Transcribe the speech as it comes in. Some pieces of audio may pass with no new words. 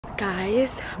Guys,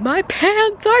 my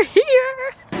pants are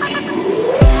here! I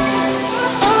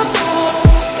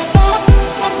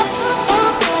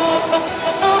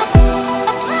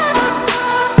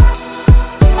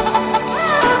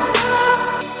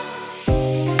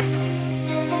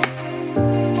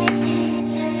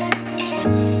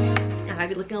might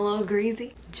be looking a little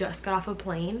greasy. Just got off a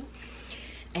plane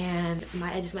and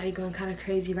my edges might be going kind of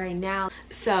crazy right now.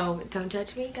 So don't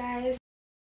judge me, guys.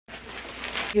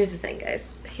 Here's the thing, guys.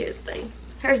 Here's the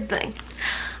thing.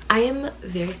 I am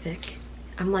very thick.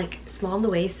 I'm like small in the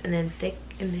waist and then thick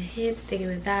in the hips, thick in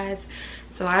the thighs.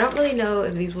 So I don't really know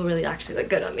if these will really actually look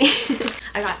good on me.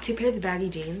 I got 2 pairs of baggy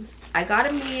jeans. I got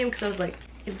a medium because I was like,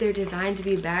 if they're designed to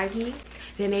be baggy,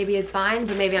 then maybe it's fine,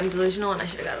 but maybe I'm delusional and I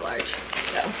should have got a large.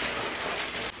 So.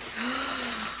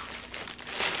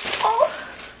 Oh,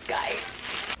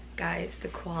 guys, the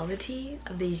quality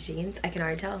of these jeans, I can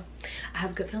already tell. I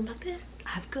have a good feeling about this.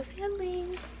 I have a good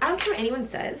feeling. I don't care what anyone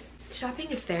says.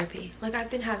 Shopping is therapy. Like, I've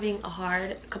been having a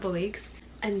hard couple weeks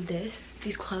and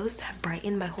these clothes have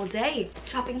brightened my whole day.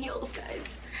 Shopping heels, guys.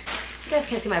 You guys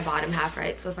can't see my bottom half,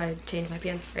 right? So if I change my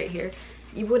pants right here,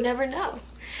 you would never know.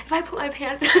 If I put my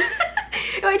pants,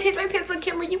 if I change my pants on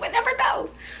camera, you would never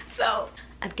know. So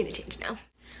I'm gonna change now.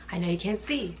 I know you can't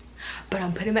see, but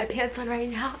I'm putting my pants on right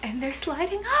now and they're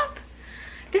sliding up.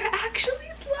 They're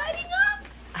actually sliding up.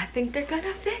 I think they're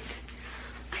gonna fit.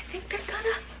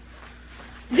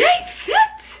 They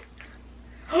fit!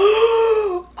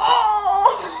 Oh!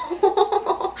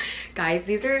 Guys,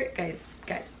 these are, guys,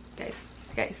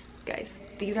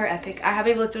 these are epic. I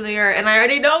haven't even looked in the mirror and I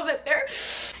already know that they're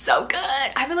so good.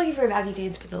 I've been looking for baggy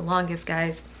jeans for the longest,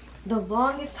 guys. The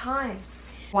longest time.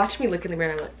 Watch me look in the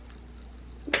mirror and I'm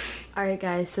like, alright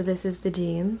guys, so this is the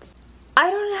jeans. I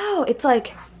don't know, it's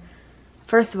like,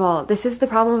 first of all, this is the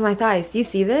problem with my thighs. Do you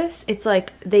see this? It's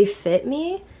like they fit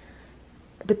me,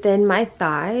 but then my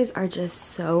thighs are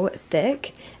just so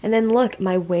thick. And then look,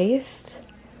 my waist,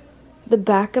 the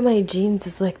back of my jeans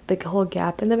is like the whole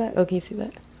gap in the back. Oh, can you see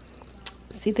that?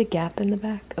 See the gap in the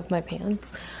back of my pants?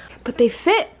 But they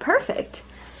fit perfect.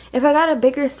 If I got a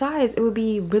bigger size, it would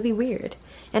be really weird.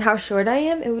 And how short I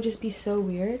am, it would just be so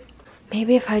weird.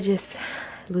 Maybe if I just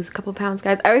lose a couple pounds,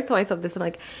 guys. I always tell myself this, I'm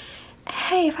like,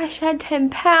 hey, if I shed 10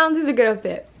 pounds, these are gonna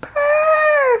fit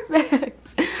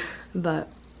perfect. But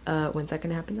when's that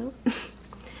gonna happen though?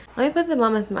 Let me put them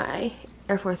on with my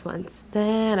Air Force Ones,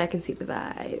 then I can see the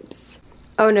vibes.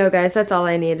 Oh no, guys, that's all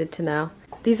I needed to know.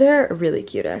 These are really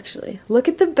cute, actually. Look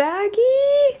at the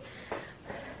baggy.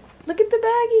 Look at the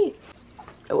baggy.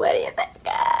 What do you think,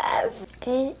 guys?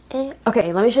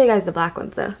 Okay, let me show you guys the black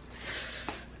ones though.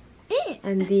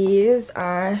 And these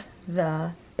are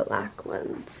the black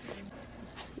ones.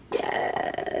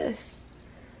 Yes.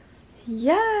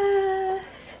 Yes.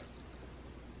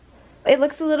 It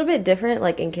looks a little bit different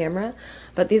like in camera,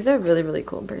 but these are really, really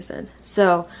cool in person.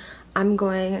 So I'm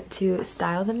going to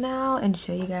style them now and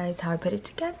show you guys how I put it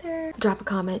together. Drop a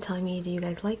comment telling me, do you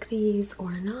guys like these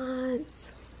or not?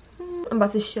 I'm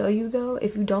about to show you though.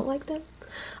 If you don't like them,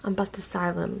 I'm about to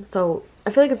style them. So I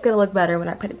feel like it's gonna look better when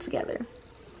I put it together.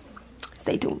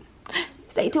 Stay tuned.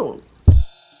 Stay tuned.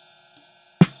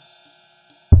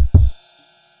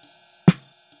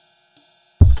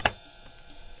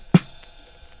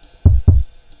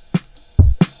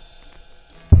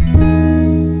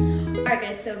 Alright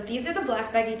guys, so these are the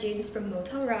black baggy jeans from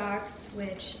Motel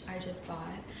which I just bought.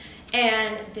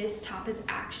 And this top is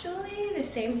actually the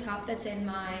same top that's in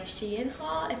my SHEIN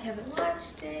haul. If you haven't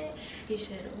watched it, you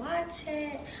should watch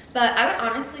it. But I would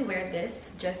honestly wear this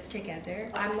just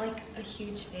together. I'm like a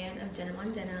huge fan of denim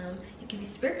on denim. It can be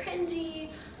super cringy,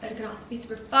 but it can also be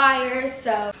super fire.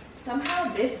 So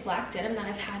somehow this black denim that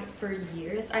I've had for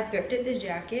years, I thrifted this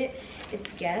jacket. It's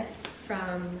Guess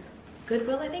from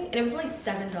Goodwill, I think, and it was only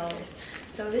 $7.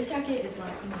 So this jacket is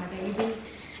like my baby.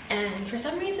 And for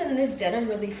some reason, this denim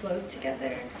really flows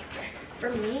together for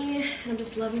me. I'm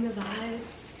just loving the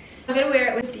vibes. I'm gonna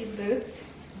wear it with these boots.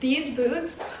 These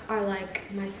boots are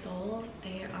like my soul.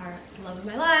 They are the love of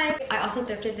my life. I also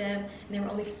thrifted them and they were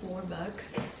only $4.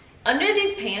 Under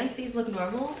these pants, these look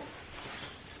normal,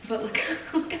 but look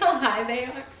how high they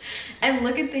are. And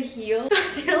look at the heel.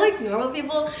 I feel like normal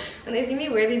people, when they see me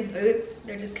wear these boots,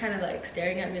 they're just kind of like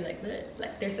staring at me like bleh,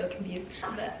 like they're so confused.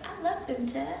 But I love them,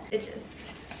 Chad. It just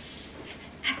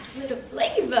adds a little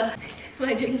flavor.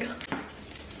 My jingle.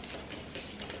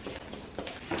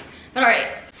 But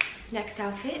alright, next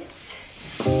outfit.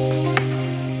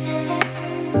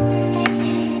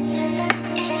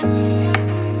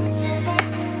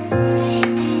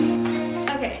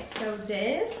 Okay, so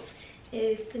this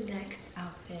is the next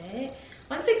outfit.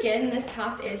 Once again, this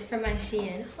top is from my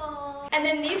SHEIN haul. And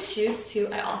then these shoes too,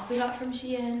 I also got from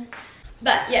SHEIN.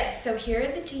 But yes, so here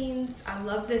are the jeans. I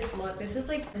love this look. This is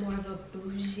like more of a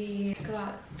bougie, go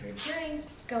out for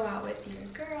drinks, go out with your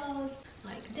girls,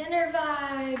 like dinner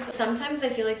vibe. Sometimes I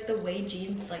feel like the way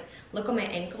jeans like look on my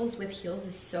ankles with heels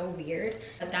is so weird.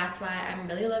 But that's why I'm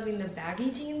really loving the baggy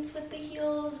jeans with the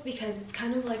heels, because it's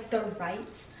kind of like the right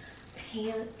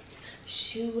pants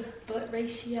shoe foot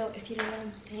ratio, if you know what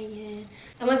I'm saying.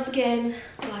 And once again,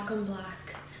 black on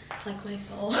black, like my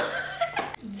soul.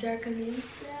 Dark on the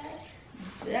inside,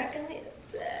 dark on the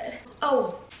inside.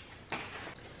 Oh,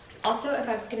 also if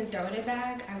I was gonna throw in a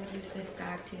bag, I would use this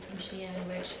bag too from SHEIN,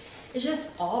 which is just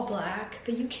all black,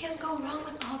 but you can't go wrong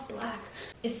with all black,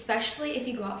 especially if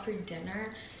you go out for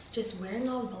dinner. Just wearing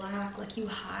all black, like you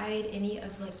hide any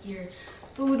of like your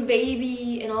food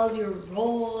baby and all of your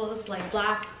rolls, like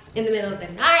black in the middle of the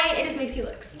night. It just makes you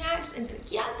look snatched and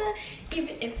together,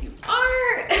 even if you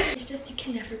are. It's just, you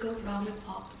can never go wrong with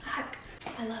all black.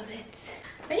 I love it.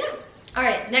 But yeah, all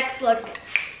right, next look.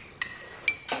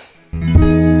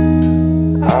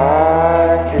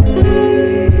 I can be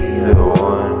the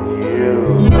one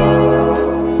you love,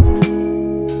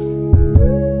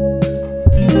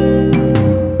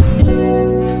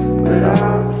 but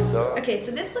I'm so... Okay,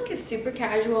 so this look is super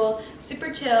casual,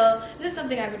 super chill. This is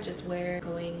something I would just wear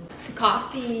going to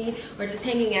coffee or just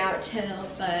hanging out, chill.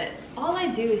 But all I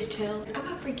do is chill. I'm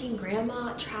a freaking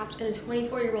grandma trapped in a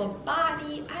 24-year-old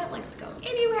body. I don't like to go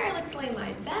anywhere. I like to lay in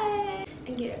my bed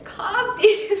and get a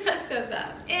coffee. That's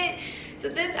about it. So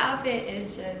this outfit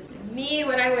is just me,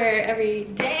 what I wear every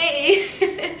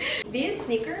day. These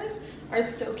sneakers are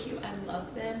so cute. I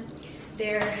love them.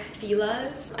 They're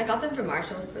Fila's. I got them from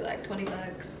Marshalls for like 20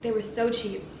 bucks. They were so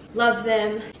cheap. Love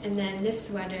them. And then this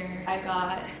sweater I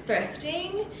got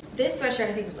thrifting. This sweatshirt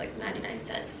I think was like 99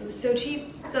 cents. It was so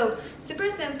cheap. So super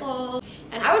simple.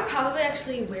 And I would probably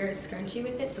actually wear a scrunchie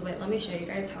with it. So wait, let me show you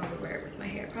guys how I would wear it with my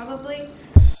hair probably.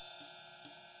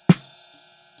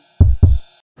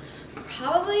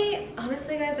 Probably,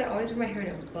 honestly guys, I always wear my hair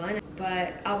in a bun,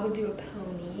 but I will do a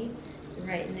pony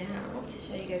right now to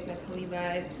show you guys my pony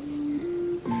vibes.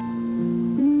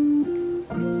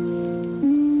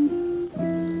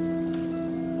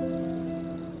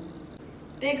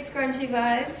 Big scrunchy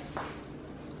vibes,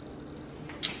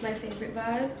 my favorite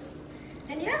vibes.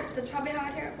 And yeah, that's probably how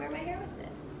I'd wear my hair with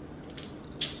it.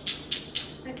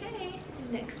 Okay,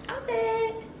 next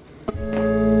outfit.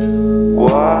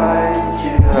 Why'd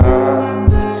you have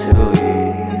to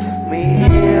leave me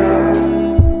here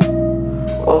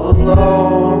all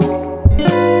alone?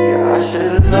 Yeah, I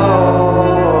should've known.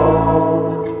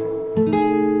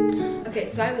 Okay,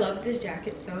 so I love this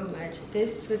jacket so much.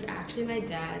 This was actually my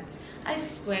dad's. I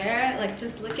swear, like,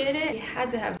 just look at it. He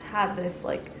had to have had this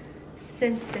like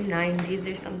since the 90s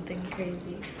or something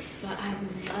crazy. But I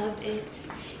love it.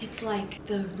 It's like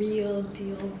the real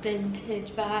deal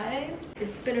vintage vibes.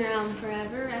 It's been around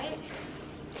forever, right?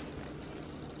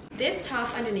 This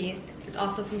top underneath is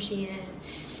also from SHEIN,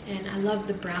 and I love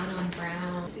the brown on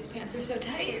brown. These pants are so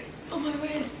tight on my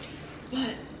waist.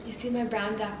 But you see my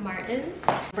brown Doc Martens?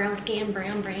 Brown skin,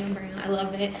 brown. I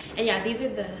love it. And yeah, these are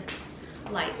the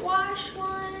LIGHTWASH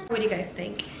ones. What do you guys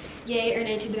think? Yay or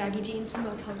nay to the baggy jeans from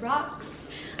Motel Rocks?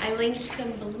 I linked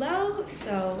them below,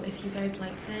 so if you guys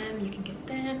like them, you can get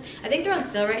them. I think they're on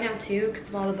sale right now too because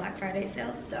of all the Black Friday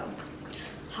sales, so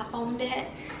hop on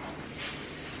that.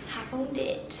 Hop on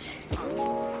it.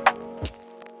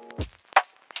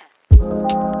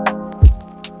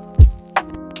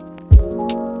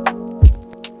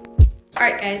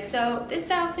 Alright guys, so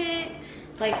this outfit,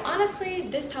 like honestly,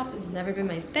 this top has never been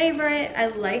my favorite. I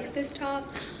like this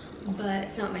top, but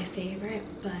it's not my favorite.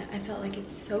 But I felt like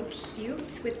it's so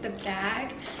cute with the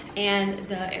bag and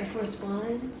the Air Force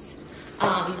Ones.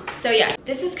 So yeah,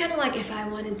 this is kind of like if I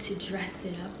wanted to dress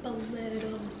it up a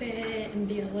little bit and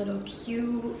be a little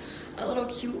cute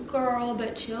girl,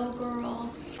 but chill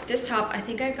girl. This top, I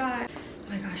think I got, oh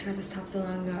my gosh, I got this top so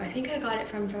long ago. I think I got it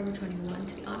from Forever 21,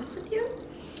 to be honest with you.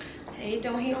 Hey,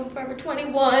 don't hate on Forever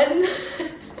 21.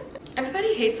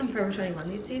 Everybody hates on Forever 21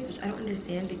 these days, which I don't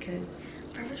understand because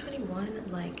Forever 21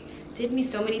 like did me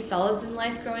so many solids in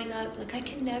life growing up. Like I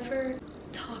can never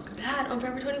talk bad on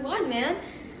Forever 21, man.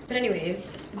 But anyways,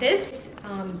 this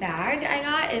bag I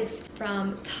got is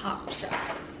from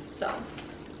Topshop. So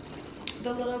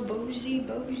the little bougie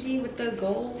with the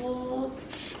gold.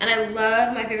 And I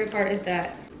love, my favorite part is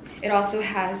that it also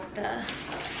has the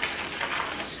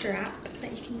strap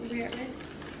that you can wear it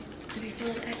with. If you're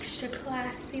feeling extra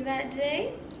classy that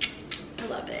day. I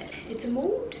love it. It's a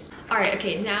mood. Alright,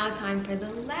 okay, now time for the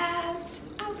last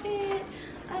outfit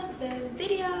of the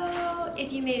video.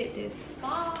 If you made it this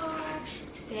far,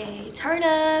 say turn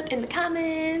up in the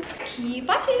comments. Keep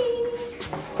watching.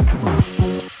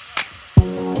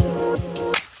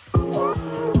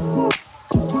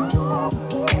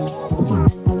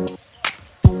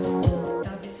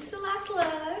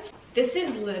 This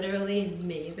is literally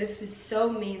me. This is so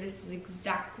me. This is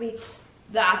exactly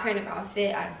that kind of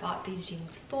outfit I bought these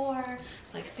jeans for.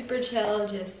 Like super chill,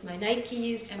 just my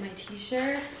Nikes and my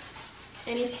t-shirt.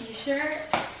 Any t-shirt.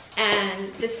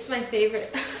 And this is my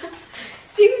favorite.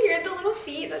 Do you hear the little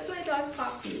feet? That's my dog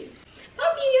Poppy.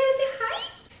 Poppy, you wanna say hi?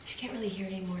 She can't really hear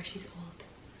anymore, she's old.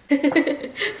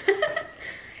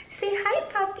 Say hi,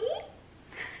 Poppy.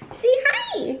 Say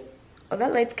hi. Oh,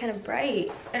 that light's kind of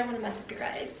bright. I don't wanna mess up your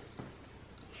eyes.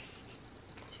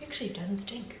 Actually, it doesn't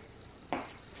stink.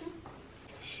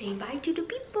 Say bye to the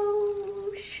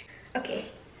people. Okay.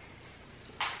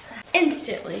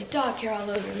 Instantly, dog hair all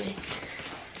over me.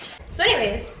 So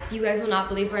anyways, you guys will not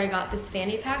believe where I got this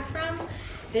fanny pack from.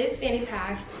 This fanny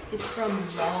pack is from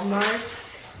Walmart.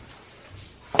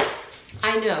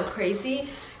 I know, crazy.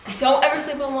 Don't ever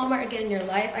sleep on Walmart again in your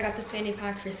life. I got this fanny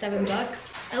pack for $7.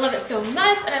 I love it so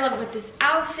much, and I love it with this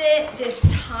outfit. This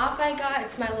top I got,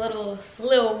 it's my little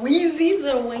Weezy,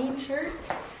 little Wayne shirt.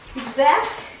 That.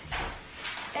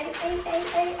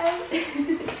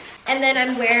 And then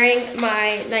I'm wearing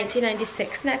my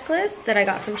 1996 necklace that I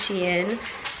got from SHEIN.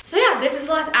 So yeah, this is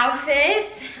the last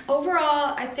outfit.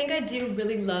 Overall, I think I do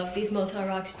really love these Motel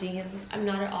Rocks jeans. I'm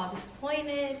not at all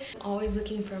disappointed. Always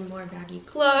looking for more baggy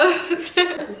clothes.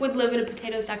 Would live in a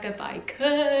potato sack if I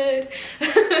could.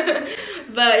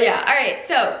 But yeah, all right,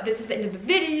 so this is the end of the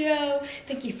video.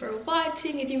 Thank you for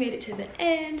watching. If you made it to the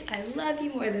end, I love you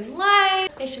more than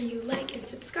life. Make sure you like and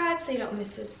subscribe so you don't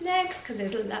miss what's next, because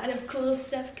there's a lot of cool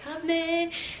stuff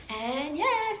coming. And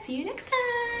yeah, see you next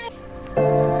time.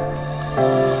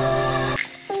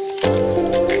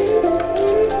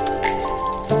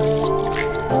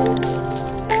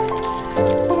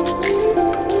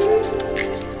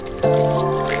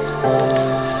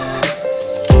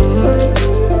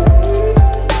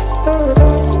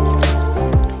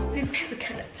 These pants are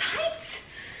kind of tight.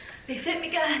 They fit me,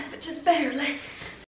 guys, but just barely.